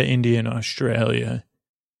Canada, India, and Australia.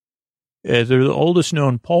 They're the oldest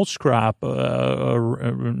known pulse crop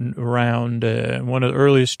around, one of the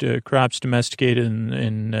earliest crops domesticated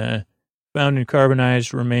and found in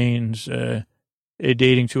carbonized remains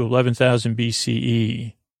dating to 11,000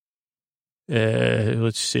 BCE.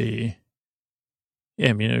 Let's see.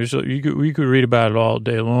 Yeah, we could read about it all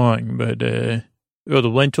day long, but the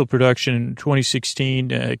lentil production in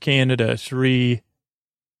 2016, Canada,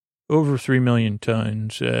 over 3 million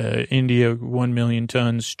tons, India, 1 million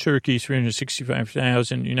tons, Turkey,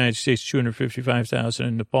 365,000, United States, 255,000,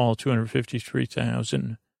 and Nepal,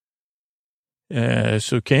 253,000.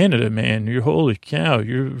 So Canada, man, holy cow,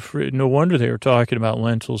 no wonder they were talking about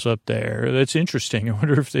lentils up there. That's interesting. I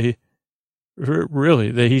wonder if he's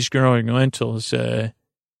growing lentils, and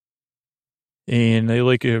they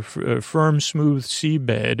like a firm, smooth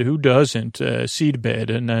seedbed. Who doesn't? Seedbed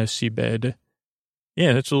and seedbed.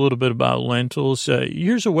 Yeah, that's a little bit about lentils.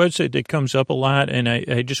 Here's a website that comes up a lot, and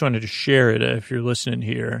I just wanted to share it if you're listening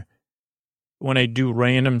here. When I do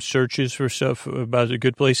random searches for stuff about a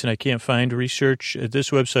good place and I can't find research,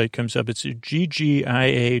 this website comes up. It's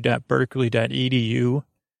ggia.berkeley.edu.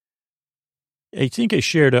 I think I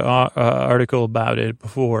shared an article about it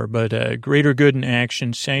before, but Greater Good in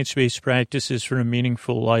Action, Science-Based Practices for a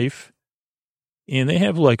Meaningful Life. And they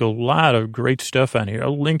have like a lot of great stuff on here.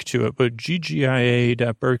 I'll link to it, but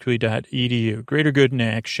ggia.berkeley.edu, Greater Good in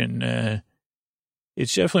Action.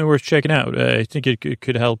 It's definitely worth checking out. I think it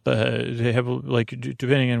could help. They have, like,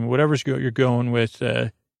 depending on whatever's you're going with,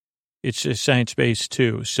 it's science-based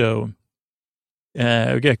too. So we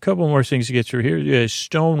got a couple more things to get through here.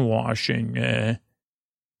 Stone washing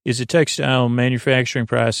is a textile manufacturing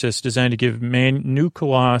process designed to give new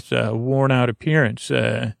cloth a worn-out appearance.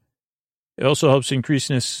 It also helps increase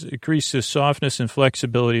the softness and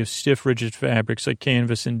flexibility of stiff, rigid fabrics like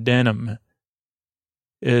canvas and denim.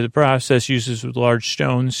 The process uses large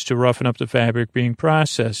stones to roughen up the fabric being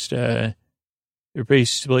processed. They're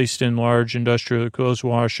placed in large industrial clothes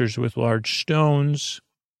washers with large stones,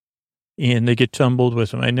 and they get tumbled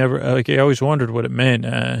with them. I always wondered what it meant.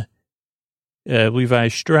 Levi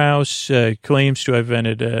Strauss claims to have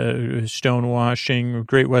invented stone washing.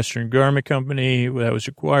 Great Western Garment Company, that was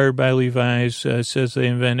acquired by Levi's, says they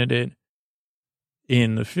invented it.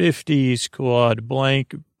 In the 50s, Claude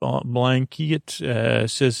Blanquet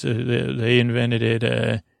says they invented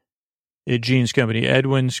it. A jeans company,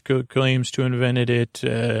 Edwin's, claims to have invented it.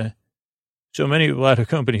 A lot of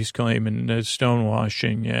companies claim in stone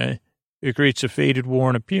washing. It creates a faded,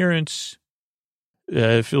 worn appearance.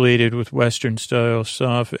 Affiliated with Western style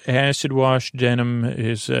soft acid wash denim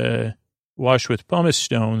is washed with pumice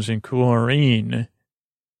stones and chlorine.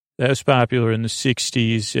 That was popular in the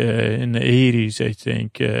 60s, in the 80s, I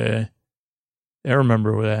think. I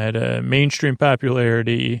remember that. Mainstream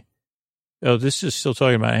popularity. Oh, this is still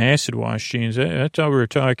talking about acid wash jeans. I thought we were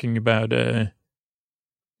talking about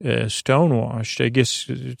stone washed. I guess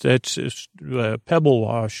that's pebble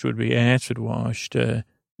washed would be acid washed.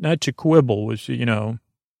 Not to quibble with,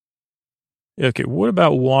 Okay, what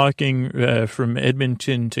about walking from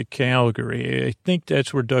Edmonton to Calgary? I think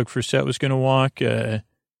that's where Doug Frissett was going to walk. Of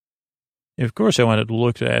course, I wanted to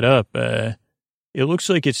look that up. It looks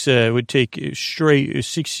like it would take straight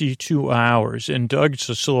 62 hours, and Doug's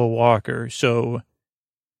a slow walker,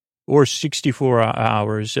 or 64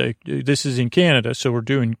 hours. This is in Canada, so we're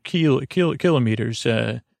doing kilometers.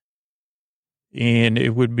 And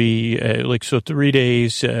it would be 3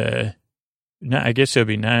 days. I guess that would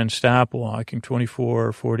be nonstop walking,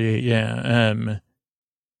 24, 48. Yeah.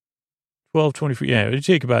 12, 24. Yeah, it would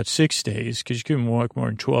take about 6 days because you couldn't walk more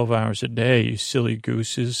than 12 hours a day, you silly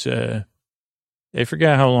gooses. I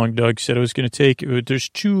forgot how long Doug said it was going to take. There's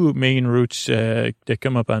two main routes that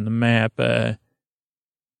come up on the map.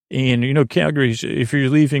 And, Calgary's, if you're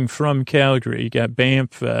leaving from Calgary, you got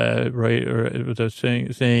Banff, right, or the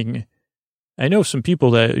thing. I know some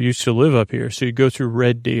people that used to live up here, so you go through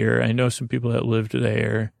Red Deer. I know some people that lived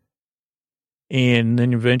there. And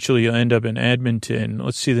then eventually you'll end up in Edmonton.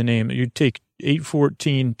 Let's see the name. You'd take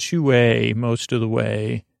 814 2A most of the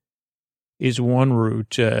way is one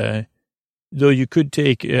route. Though you could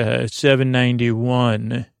take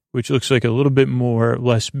 791, which looks like a little bit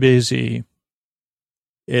less busy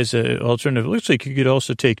as an alternative. It looks like you could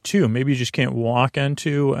also take 2. Maybe you just can't walk on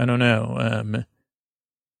 2. I don't know.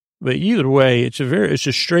 But either way, it's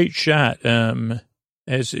a straight shot.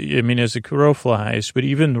 As the crow flies, but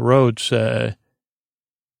even the roads,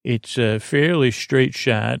 it's a fairly straight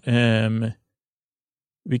shot.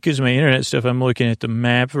 Because of my internet stuff, I'm looking at the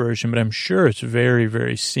map version, but I'm sure it's very,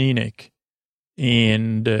 very scenic.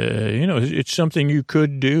 And, it's something you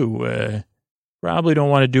could do. Probably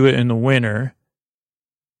don't want to do it in the winter.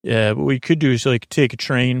 But what we could do is take a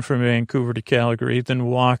train from Vancouver to Calgary, then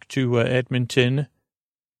walk to Edmonton,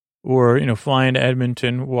 or, fly into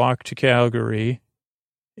Edmonton, walk to Calgary.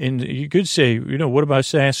 And you could say, what about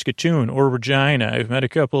Saskatoon or Regina? I've met a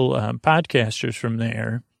couple podcasters from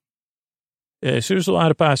there. So there's a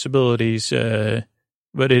lot of possibilities,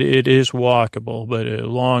 but it is walkable, but a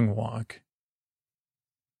long walk.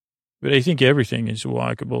 But I think everything is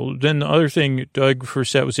walkable. Then the other thing Doug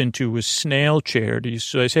Frissett was into was snail charities.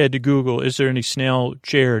 So I had to Google, is there any snail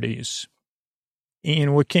charities?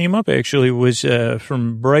 And what came up actually was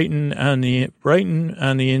from Brighton on the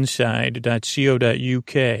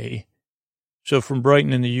inside.co.uk. So from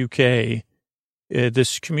Brighton in the UK,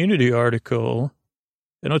 this community article,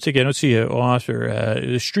 I don't see an author.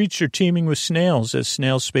 The streets are teeming with snails as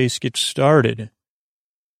snail space gets started.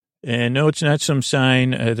 And no, it's not some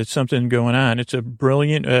sign that something going on. It's a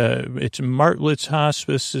brilliant, it's Martlet's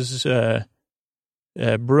Hospice's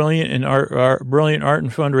brilliant art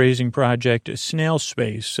and fundraising project, Snail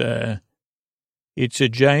Space. It's a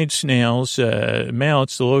giant snails.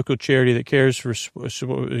 Mallett's the local charity that cares for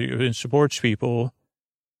and supports people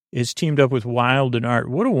is teamed up with Wild and Art.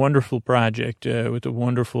 What a wonderful project with a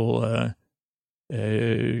wonderful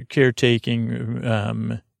caretaking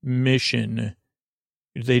mission.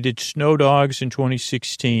 They did Snow Dogs in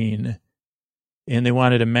 2016, and they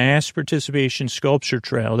wanted a mass participation sculpture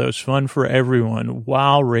trail that was fun for everyone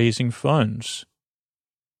while raising funds.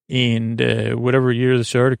 And whatever year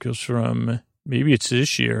this article's from, maybe it's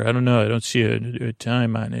this year. I don't know. I don't see a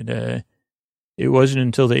time on it. It wasn't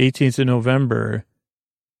until the 18th of November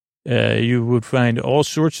you would find all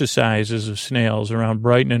sorts of sizes of snails around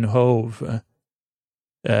Brighton and Hove.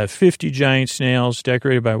 50 giant snails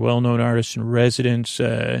decorated by well-known artists and residents.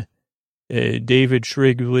 David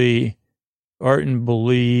Shrigley, Art and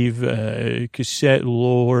Believe, Cassette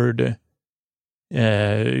Lord.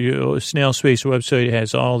 Snail Space website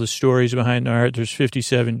has all the stories behind the art. There's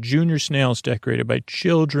 57 junior snails decorated by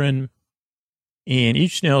children. And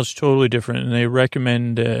each snail is totally different, and they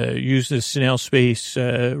recommend use the Snail Space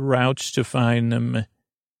routes to find them.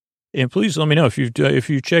 And please let me know if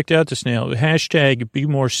you checked out the snail. Hashtag Be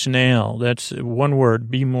More Snail. That's one word,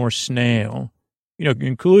 Be More Snail.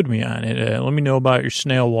 Include me on it. Let me know about your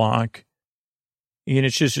snail walk. And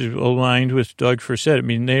it's just aligned with Doug Frissett. I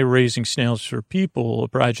mean, they're raising snails for people, a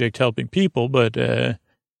project helping people, but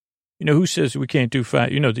who says we can't do five?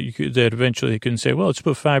 That eventually they can say, well, let's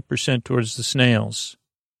put 5% towards the snails.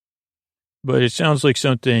 But it sounds like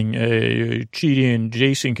something Chidi and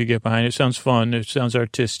Jason could get behind. It sounds fun. It sounds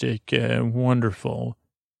artistic, wonderful.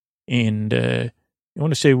 And I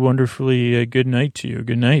want to say wonderfully good night to you.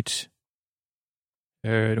 Good night.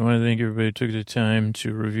 All right. I want to thank everybody who took the time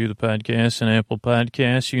to review the podcast on Apple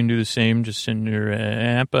Podcasts. You can do the same just in your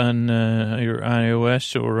app on your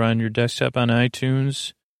iOS or on your desktop on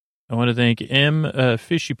iTunes. I want to thank M.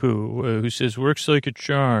 Fishy Poo, who says, works like a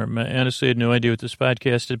charm. I honestly had no idea what this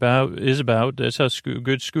podcast is about. That's how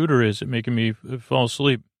good Scooter is at making me fall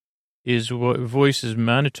asleep. His voice is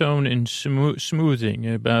monotone and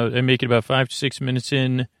smoothing. I make it about 5 to 6 minutes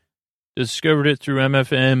in. Discovered it through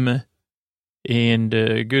MFM. And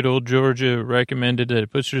good old Georgia recommended that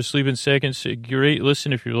it puts her to sleep in seconds. Great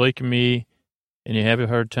listen if you're like me and you have a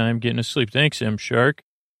hard time getting to sleep. Thanks, M. Shark.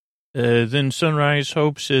 Then Sunrise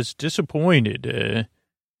Hope says, disappointed.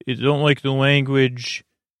 You don't like the language.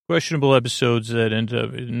 Questionable episodes that end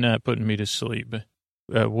up not putting me to sleep.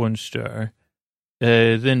 1 star.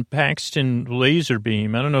 Then Paxton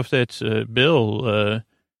Laserbeam. I don't know if that's Bill.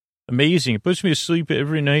 Amazing. It puts me to sleep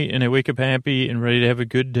every night, and I wake up happy and ready to have a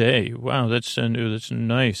good day. Wow, that's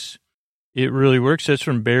nice. It really works. That's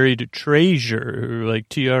from Buried Treasure, like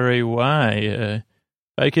Tray.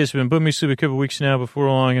 Podcast has been putting me to sleep a couple weeks now. Before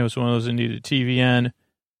long, I was one of those that needed TV on.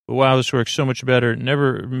 But wow, this works so much better.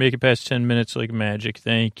 Never make it past 10 minutes like magic.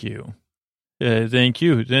 Thank you. Thank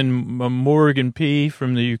you. Then Morgan P.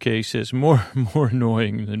 from the UK says, more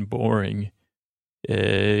annoying than boring.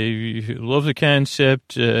 Love the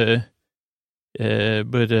concept, but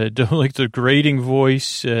don't like the grating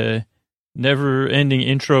voice, never-ending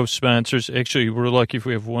intro sponsors. Actually, we're lucky if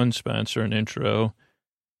we have one sponsor in intro.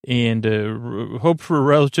 And hope for a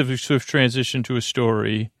relatively swift transition to a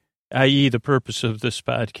story, i.e. the purpose of this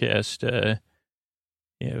podcast.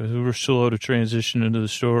 We're slow to transition into the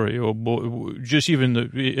story. Oh, boy.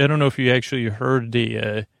 I don't know if you actually heard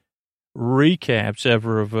the recaps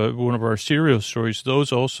ever of one of our serial stories.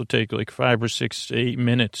 Those also take like 5 or 6 to 8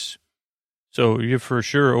 minutes. So you're for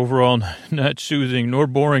sure overall not soothing nor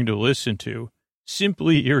boring to listen to.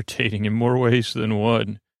 Simply irritating in more ways than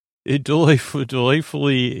one. Delightfully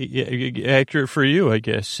accurate for you, I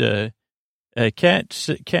guess.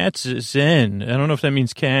 Cats Zen. I don't know if that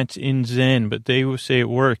means cats in Zen, but they will say it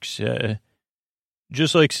works.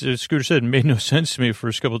 Just like Scooter said, it made no sense to me the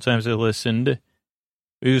first couple of times I listened.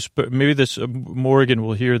 Maybe this Morgan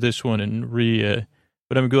will hear this one and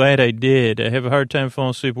but I'm glad I did. I have a hard time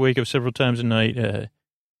falling asleep, wake up several times a night.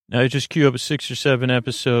 I just queue up 6 or 7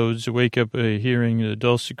 episodes, wake up hearing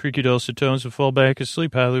the creaky dulcet tones and fall back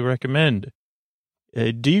asleep. Highly recommend.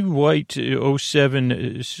 D White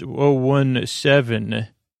 07017,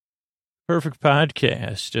 perfect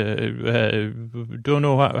podcast. Don't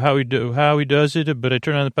know how he does it, but I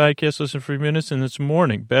turn on the podcast, listen for 3 minutes, and it's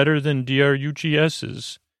morning. Better than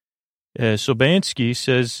DRUGS's. Sobansky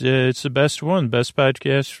says it's the best one, best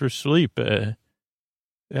podcast for sleep.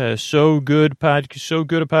 So good a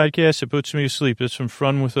podcast, it puts me to sleep. That's from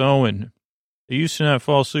Fun with Owen. I used to not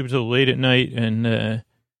fall asleep until late at night, and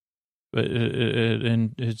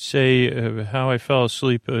say how I fell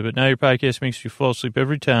asleep. But now your podcast makes you fall asleep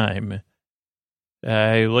every time.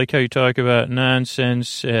 I like how you talk about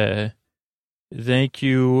nonsense. Thank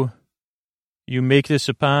you. You make this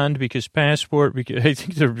a pond because passport. Because I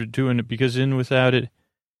think they're doing it because in without it.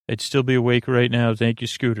 I'd still be awake right now. Thank you,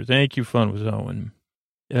 Scooter. Thank you, Fun with Owen.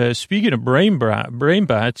 Speaking of brain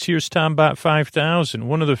bots, here's TomBot 5000,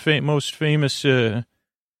 one of the most famous, So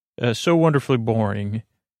Wonderfully Boring.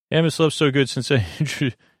 Haven't slept so good since I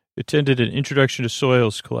attended an Introduction to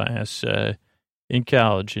Soils class in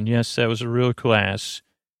college. And yes, that was a real class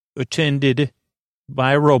attended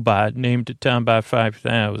by a robot named TomBot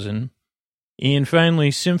 5000. And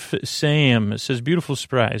finally, Sam says, beautiful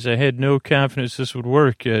surprise. I had no confidence this would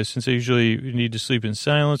work since I usually need to sleep in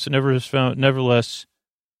silence. Nonetheless,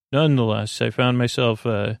 I found myself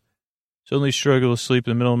suddenly struggle to sleep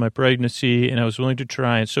in the middle of my pregnancy, and I was willing to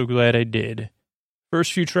try, and so glad I did.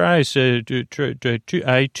 First few tries, I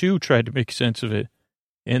too tried to make sense of it,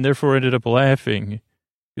 and therefore ended up laughing,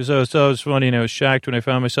 because I thought it was funny, and I was shocked when I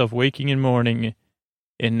found myself waking in morning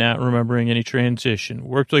and not remembering any transition.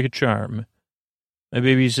 Worked like a charm. My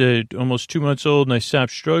baby's almost 2 months old, and I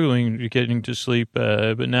stopped struggling getting to sleep,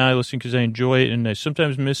 but now I listen because I enjoy it, and I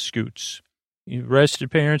sometimes miss Scoots. Rested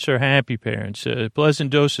parents are happy parents. A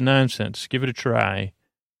pleasant dose of nonsense. Give it a try.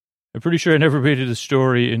 I'm pretty sure I never read the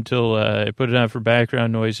story until I put it on for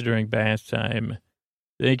background noise during bath time.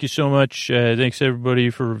 Thank you so much. Thanks, everybody,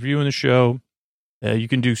 for reviewing the show. You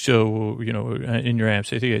can do so, in your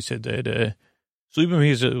apps. I think I said that. Sleep With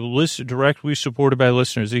Me is a list directly supported by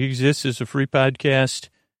listeners. It exists as a free podcast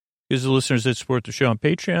because the listeners that support the show on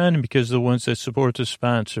Patreon and because the ones that support the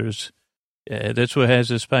sponsors. That's what has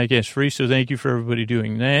this podcast free, so thank you for everybody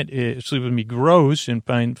doing that. Sleep With Me grows and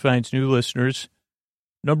finds new listeners.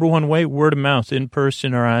 Number one way, word of mouth, in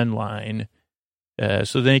person or online.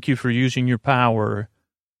 So thank you for using your power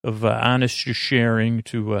of honest sharing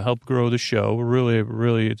to help grow the show. Really,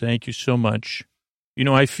 really, thank you so much.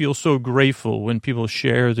 I feel so grateful when people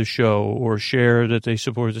share the show or share that they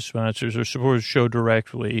support the sponsors or support the show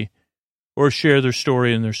directly or share their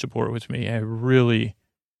story and their support with me. I really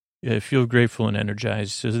feel grateful and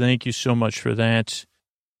energized. So thank you so much for that.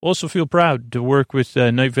 Also feel proud to work with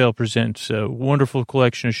Night Vale Presents, a wonderful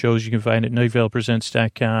collection of shows you can find at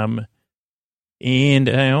nightvalepresents.com. And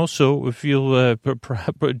I also feel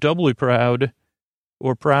doubly proud,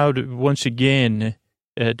 or proud once again,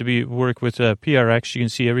 to work with PRX. You can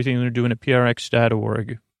see everything they're doing at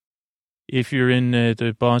prx.org. If you're in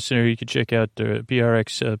the Boston area, you can check out the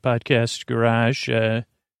PRX podcast garage.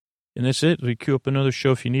 And that's it. We queue up another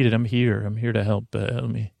show if you need it. I'm here. I'm here to help. Let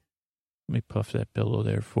me puff that pillow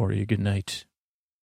there for you. Good night.